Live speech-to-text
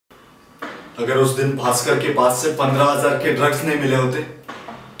अगर उस दिन भास्कर के पास से 15,000 के ड्रग्स नहीं मिले होते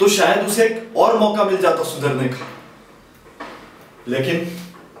तो शायद उसे एक और मौका मिल जाता सुधरने का। लेकिन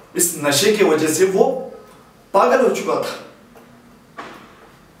इस नशे की वजह से वो पागल हो चुका था।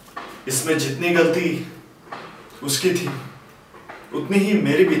 इसमें जितनी गलती उसकी थी उतनी ही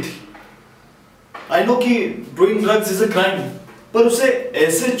मेरी भी थी। आई नो कि doing drugs is a crime, पर उसे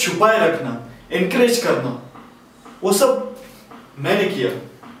ऐसे छुपाए रखना, एनकरेज करना, वो सब मैंने किया।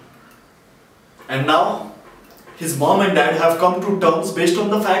 And now his mom and dad have come to terms based on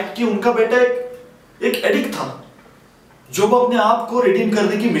the fact कि उनका बेटा एक एडिक्ट था जो वो अपने आप को रिडीम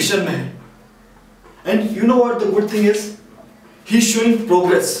करने की मिशन में है। And you know what the good thing is, he is showing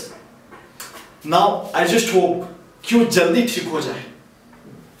progress. Now I just hope कि वो जल्दी ठीक हो जाए।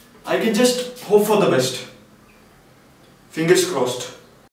 I can just hope for the best. Fingers crossed.